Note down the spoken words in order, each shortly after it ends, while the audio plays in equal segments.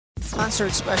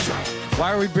concert special.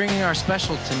 Why are we bringing our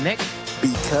special to Nick?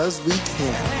 Because we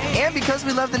can. And because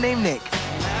we love the name Nick.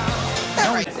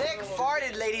 Right. Nick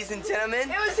farted, ladies and gentlemen.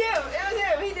 It was him.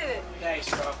 He did it. Thanks,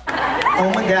 bro.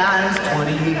 Oh my God, it's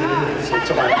 20 years.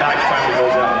 So my back finally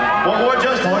goes out. One more,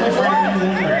 just 20 for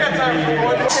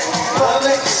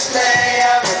Public display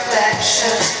of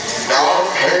affection.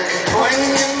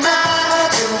 Pointing in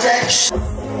my direction.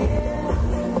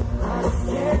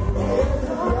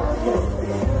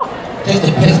 Just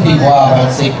to piss people off,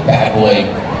 I'd say Bad Boy,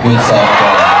 good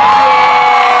softball.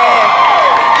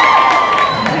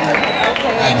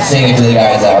 I'm singing to the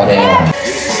guys out there.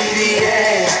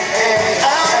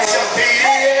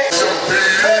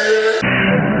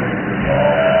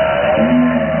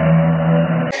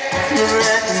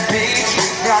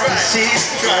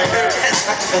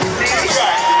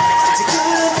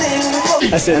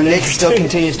 I said Nick still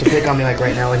continues to pick on me like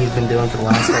right now, what he's been doing for the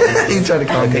last couple months. He's trying to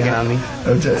call me picking on me.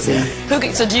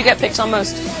 So do you get picked on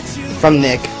most? From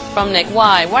Nick. From Nick.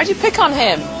 Why? Why'd you pick on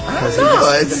him?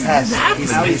 No, it's happening.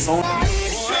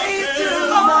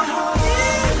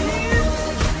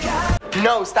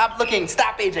 No, stop looking.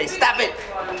 Stop, AJ. Stop it.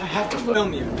 I have to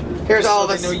film you. Here's all of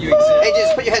us. know you exist. Hey,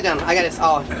 just put your head down. I got this.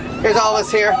 Oh, here's all of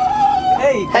us here.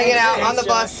 Hey, Hanging out on the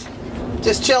bus.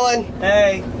 Just chilling.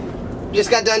 Hey. Just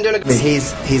got done doing a...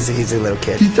 He's a little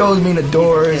kid. He throws me in the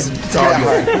doors. It's all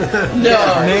good.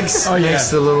 No. Nick's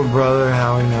the little brother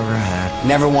Howie never had.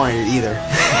 Never wanted it either.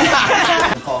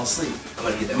 Fall asleep.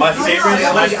 My favorite is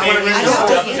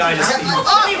Duck Dynasty.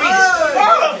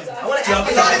 Duck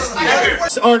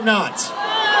Dynasty. Or not.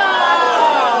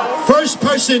 First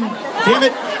person, damn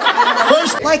it.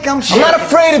 First. Like I'm not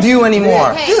afraid of you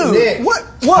anymore. Dude, Nick,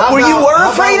 what were you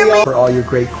afraid of me? For all your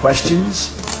great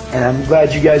questions. And I'm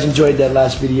glad you guys enjoyed that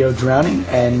last video, Drowning.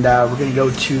 And we're going to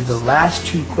go to the last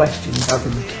two questions are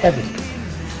from Kevin.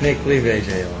 Nick, leave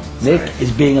AJ alone. Nick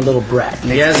is being a little brat.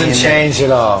 He hasn't changed at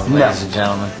all, ladies and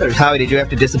gentlemen. Howie, did you have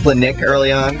to discipline Nick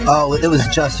early on? Oh, it was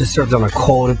justice served on a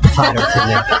cold platter to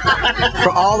Nick.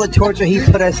 For all the torture he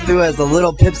put us through as a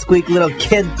little pipsqueak little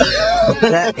kid,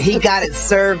 that he got it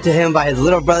served to him by his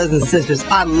little brothers and sisters.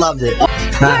 I loved it.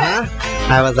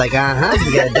 I was like, you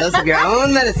got a dose of your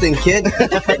own medicine, kid.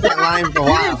 That line for a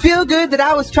while. You didn't feel good that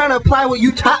I was trying to apply what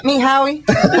you taught me, Howie?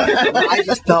 I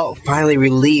just felt finally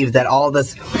relieved that all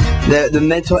this, the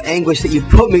mental anguish that you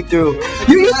put me through,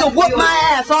 you used to whoop my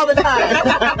ass all the time.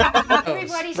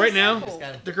 Right now,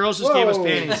 the girls just gave us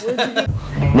panties.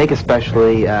 Nick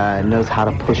especially knows how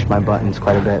to push my buttons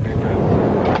quite a bit.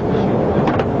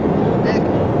 Nick,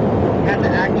 you have to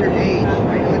act your age.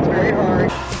 I know it's very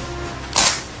hard.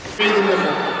 And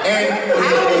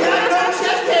Howie had no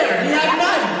chest hair. He had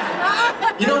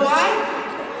none. You know why?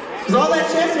 Because all that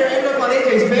chest hair ended up on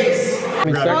AJ's face.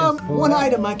 One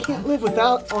item I can't live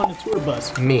without on a tour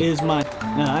bus is my...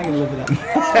 No, I can live without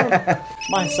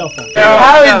my cell phone.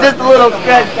 Howie's just a little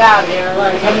stressed out here.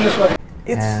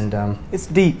 It's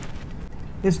deep.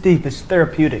 It's deep. It's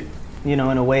therapeutic, you know,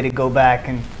 in a way to go back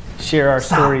and share our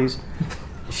stories.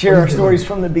 Share our stories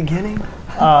from the beginning.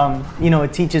 You know,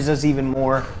 it teaches us even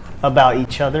more about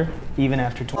each other, even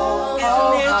after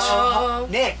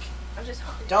 20. Nick,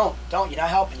 don't. You're not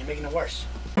helping. You're making it worse.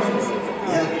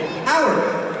 Howard.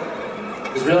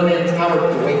 His real name is Howard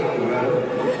Dwight.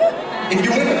 If you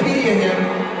Wikipedia him,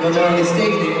 you'll know his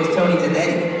stage name was Tony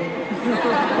Today.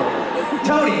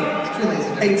 Tony.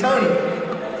 Hey, Tony.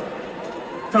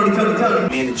 Tony.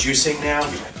 Me and the juicing now.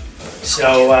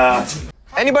 So,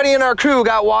 Anybody in our crew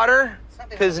got water?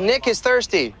 Because Nick is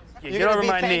thirsty. get You're over going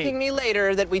to be my thanking knee. me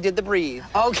later that we did the breathe.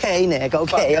 Okay, Nick.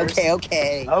 Okay.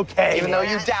 Okay. Even though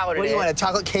you doubted it. What do you want, a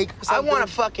chocolate cake or something? I want a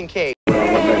fucking cake.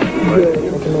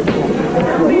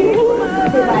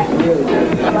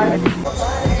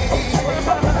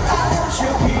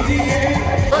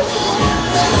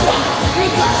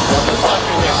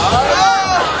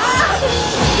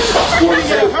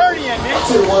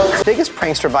 The biggest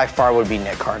prankster by far would be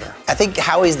Nick Carter. I think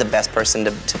Howie's the best person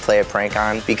to play a prank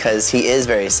on because he is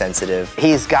very sensitive.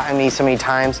 He's gotten me so many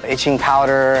times itching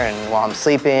powder and while I'm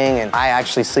sleeping, and I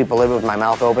actually sleep a little bit with my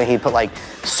mouth open. He'd put like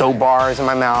soap bars in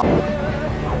my mouth.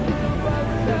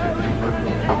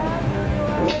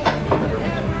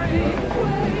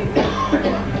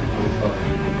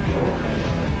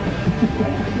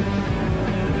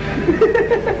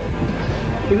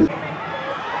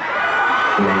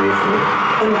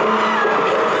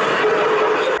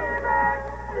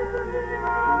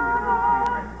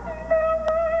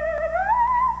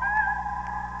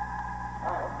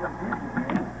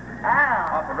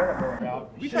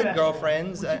 We've had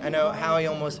girlfriends. I know Howie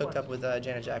almost hooked up with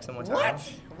Janet Jackson one time. What?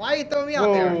 Why are you throwing me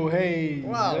out there? Oh, hey.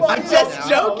 Wow. I'm just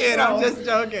joking. I'm just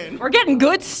joking. We're getting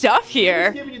good stuff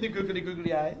here. Giving you the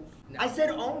googly eyes. I said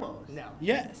almost. No.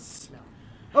 Yes. No.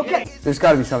 Okay. There's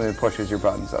got to be something that pushes your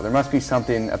buttons, though. There must be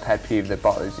something, a pet peeve that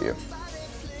bothers you.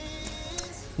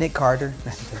 Nick Carter.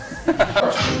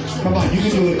 Come on, you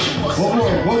can do it. One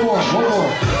more.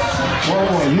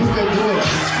 You can do it.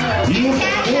 You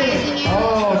can do it.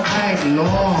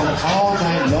 All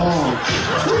night long.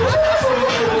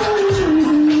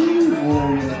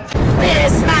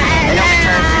 It's my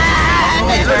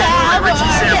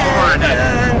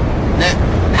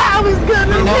I was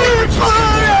gonna live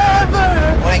forever.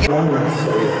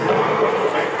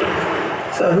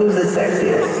 So who's the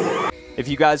sexiest? If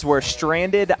you guys were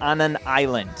stranded on an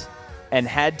island and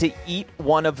had to eat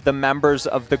one of the members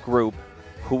of the group,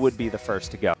 who would be the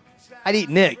first to go? I'd eat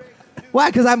Nick. Why?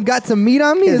 Because I've got some meat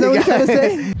on me? Is that what you're trying to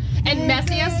say? And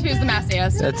messiest? Who's the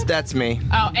messiest? That's me.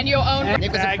 Oh, and you'll own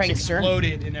Nick was a prankster.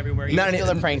 Exploded in everywhere. Not still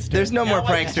a prankster. There's no more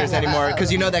pranksters anymore,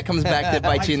 because you know that comes back to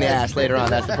bite you in the ass later on.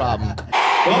 That's the problem.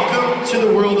 Welcome to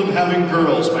the world of having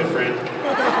girls, my friend.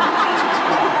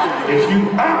 If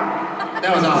you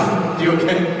that was awesome. You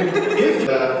okay? If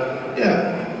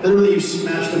yeah, literally you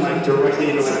smashed the mic directly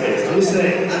into my face. I'm just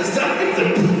saying.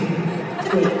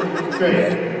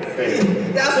 Great.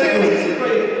 That's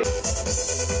great.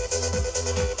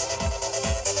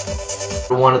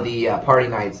 For one of the party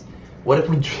nights, what if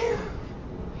we?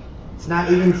 It's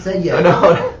not even said yet. I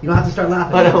know. You don't have to start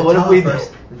laughing. I know. What if we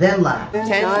first, then laugh.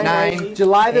 10, 9,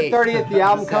 July the 8, 30th, the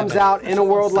album comes 7, out. In a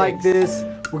world 6, like this,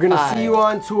 we're gonna see you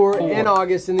on tour 4, in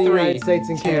August in the 3, United States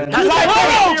and Canada.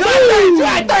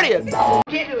 July 30th.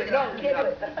 Can't do it. No, can't do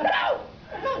it. No.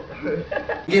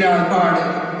 Get out of the car.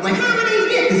 I'm like, hi, my name's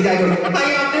Nick. This guy goes, how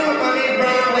y'all doing? My name's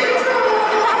Brian Williams.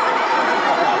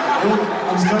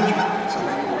 I'm country.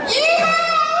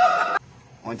 Yeah!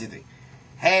 1, 2, 3.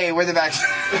 Hey, we're the back.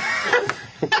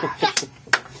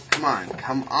 Come on.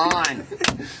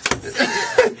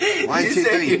 1, 2,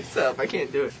 3. Yourself. I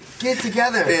can't do it. Get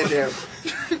together. Get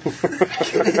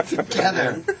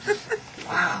together.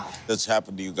 Wow. That's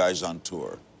happened to you guys on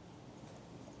tour.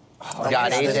 Oh,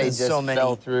 God, AJ just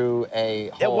fell through a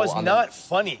hole. It was not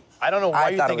funny. I don't know why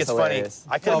you think it's funny.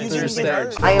 I fell through the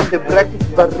stairs. I am the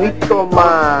breakfast burrito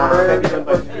man.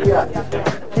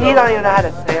 You don't even know how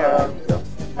to say it.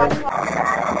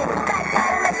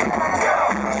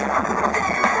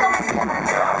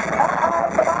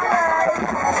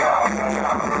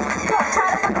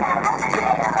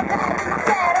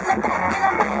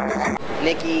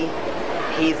 Nicky,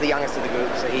 he's the youngest of the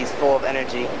group, so he's full of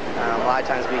energy. A lot of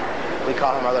times we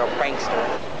call him our little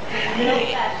prankster.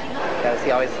 Because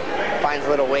he always finds a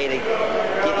little way to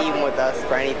get even with us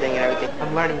for anything and everything.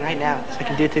 I'm learning right now, so I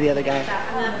can do it to the other guy.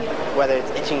 Whether it's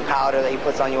itching powder that he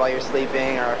puts on you while you're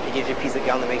sleeping, or if he gives you a piece of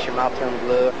gum that makes your mouth turn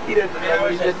blue. He doesn't know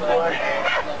what he's doing more.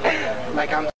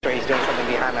 Like, I'm sure he's doing something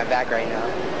behind my back right now.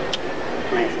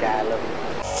 Nice guy, I love him.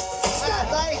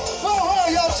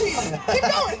 Whoa, y'all cheating. Keep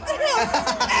going.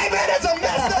 Hey, man, that's a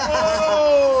mess up.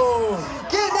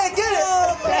 Get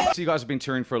it. So you guys have been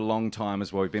touring for a long time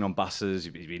as well. You've been on buses,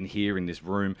 you've been here in this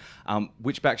room.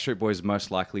 Which Backstreet Boy is most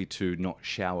likely to not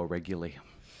shower regularly?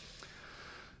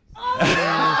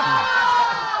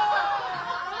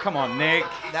 Come on, Nick.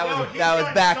 That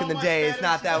was back in the day. It's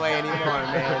not that way anymore,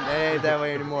 man. It ain't that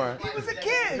way anymore. He was a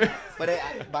kid. But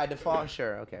by default,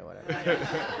 sure. Okay, whatever.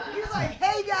 He was like,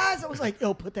 hey, guys. I was like,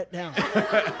 yo, put that down.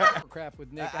 Crap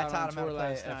with Nick I out taught on him how tour to play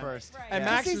last at time. first. And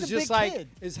Yeah. Max He's was a just big like, kid.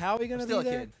 is Howie gonna Still be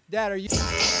a there? kid. Dad, are you? Get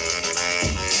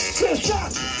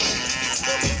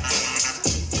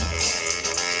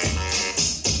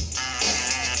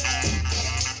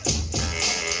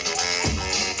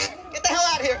the hell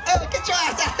out of here. Oh, get your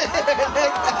ass out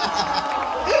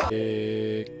of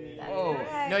here. Oh,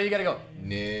 no, you gotta go.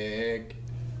 Nick.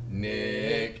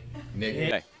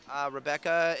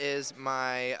 Rebecca is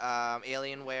my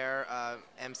Alienware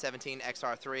M17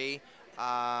 XR3.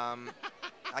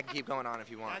 I can keep going on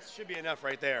if you want. That should be enough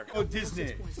right there. Oh,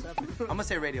 Disney. I'm gonna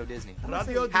say Radio Disney.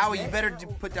 Radio Howie, Disney. you better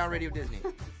put down Radio Disney.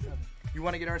 You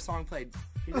want to get our song played?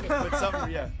 Put something,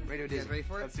 yeah. Radio Disney. Ready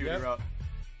for it? Let's see what he wrote.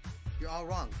 You're all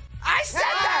wrong. I said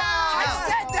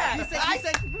that! I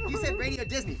said that! You said Radio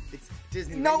Disney. It's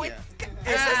Disney. No, Radio.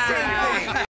 it's the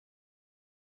same thing.